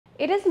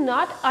It is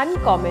not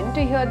uncommon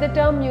to hear the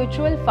term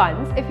mutual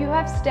funds if you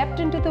have stepped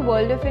into the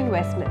world of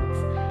investments.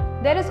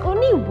 There is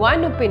only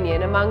one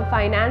opinion among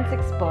finance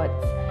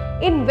experts: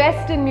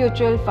 invest in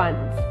mutual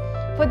funds.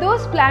 For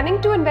those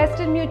planning to invest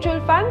in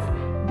mutual funds,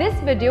 this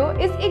video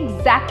is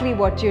exactly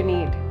what you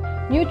need.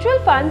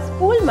 Mutual funds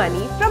pool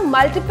money from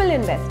multiple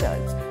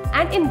investors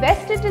and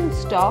invest it in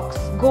stocks,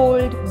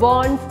 gold,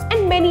 bonds,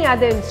 and many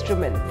other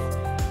instruments.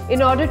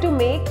 In order to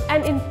make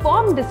an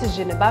informed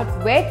decision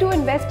about where to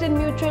invest in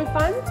mutual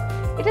funds,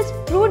 it is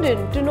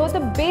prudent to know the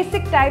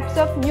basic types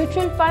of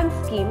mutual fund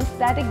schemes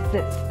that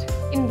exist.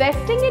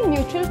 Investing in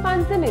mutual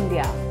funds in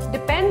India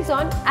depends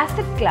on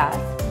asset class,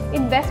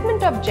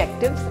 investment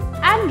objectives,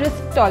 and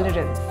risk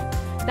tolerance.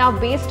 Now,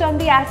 based on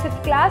the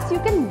asset class, you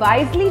can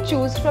wisely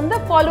choose from the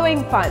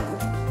following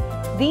funds.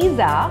 These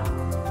are: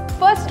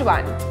 first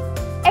one,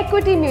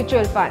 equity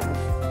mutual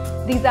funds.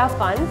 These are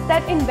funds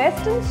that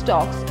invest in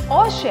stocks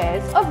or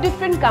shares of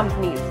different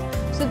companies,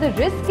 so the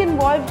risk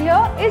involved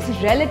here is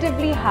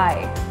relatively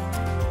high.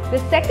 The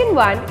second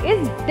one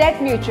is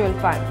debt mutual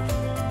funds.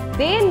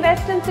 They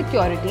invest in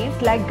securities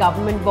like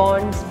government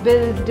bonds,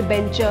 bills,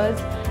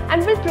 debentures,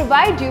 and will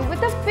provide you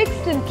with a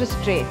fixed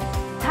interest rate,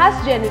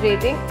 thus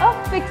generating a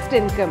fixed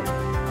income.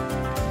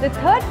 The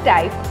third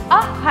type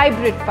are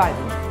hybrid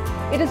funds.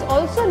 It is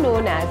also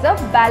known as a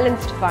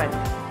balanced fund.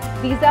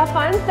 These are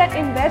funds that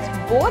invest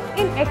both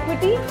in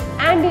equity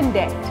and in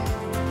debt.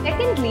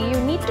 Secondly, you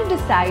need to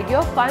decide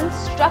your fund's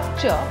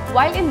structure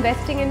while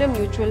investing in a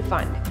mutual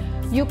fund.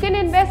 You can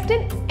invest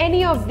in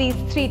any of these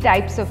three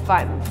types of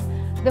funds.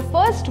 The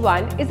first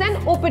one is an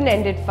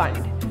open-ended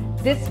fund.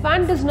 This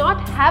fund does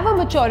not have a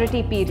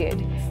maturity period.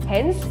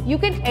 Hence, you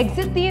can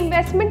exit the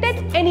investment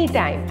at any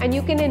time and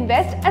you can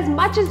invest as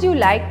much as you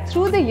like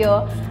through the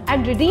year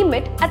and redeem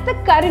it at the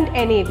current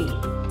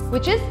NAV,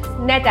 which is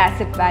net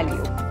asset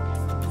value.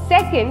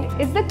 Second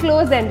is the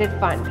close-ended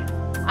fund.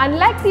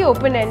 Unlike the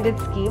open-ended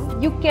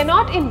scheme, you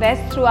cannot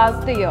invest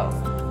throughout the year.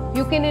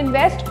 You can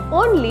invest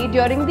only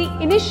during the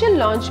initial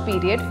launch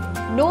period,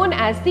 known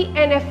as the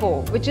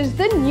NFO, which is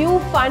the new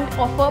fund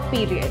offer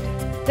period.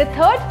 The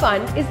third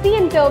fund is the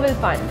interval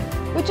fund,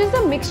 which is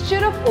a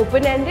mixture of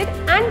open-ended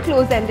and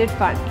close-ended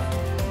funds.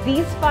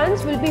 These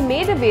funds will be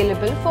made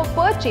available for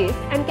purchase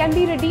and can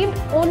be redeemed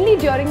only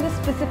during the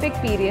specific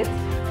periods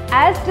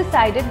as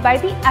decided by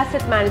the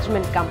asset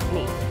management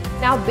company.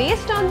 Now,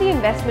 based on the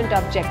investment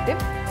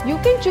objective, you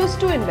can choose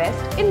to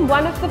invest in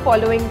one of the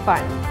following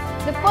funds.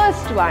 The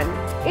first one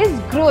is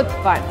growth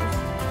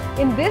funds.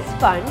 In this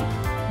fund,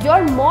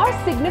 your more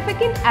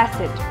significant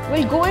asset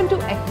will go into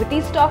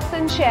equity stocks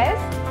and shares.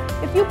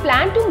 If you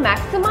plan to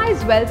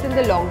maximize wealth in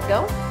the long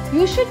term,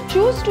 you should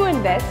choose to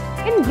invest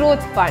in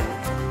growth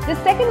funds. The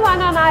second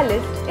one on our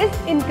list is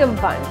income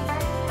funds.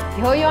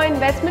 Here your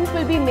investment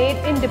will be made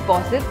in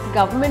deposits,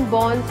 government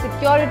bonds,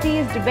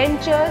 securities,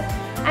 debentures,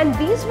 and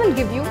these will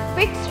give you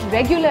fixed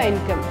regular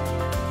income.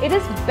 It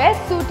is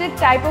best suited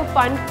type of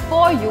fund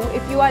for you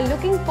if you are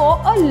looking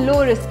for a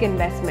low risk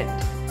investment.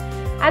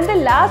 And the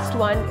last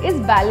one is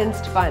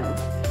balanced funds.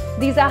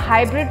 These are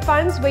hybrid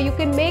funds where you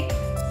can make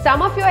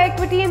some of your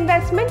equity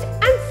investment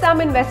and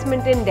some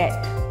investment in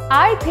debt.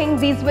 I think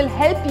these will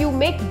help you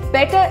make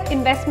better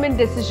investment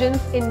decisions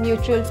in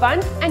mutual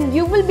funds and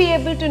you will be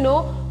able to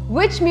know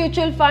which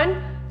mutual fund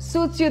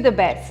suits you the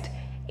best.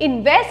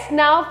 Invest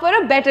now for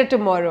a better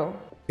tomorrow.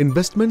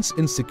 Investments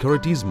in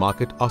securities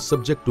market are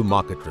subject to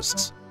market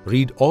risks.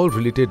 Read all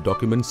related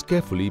documents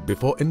carefully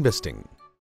before investing.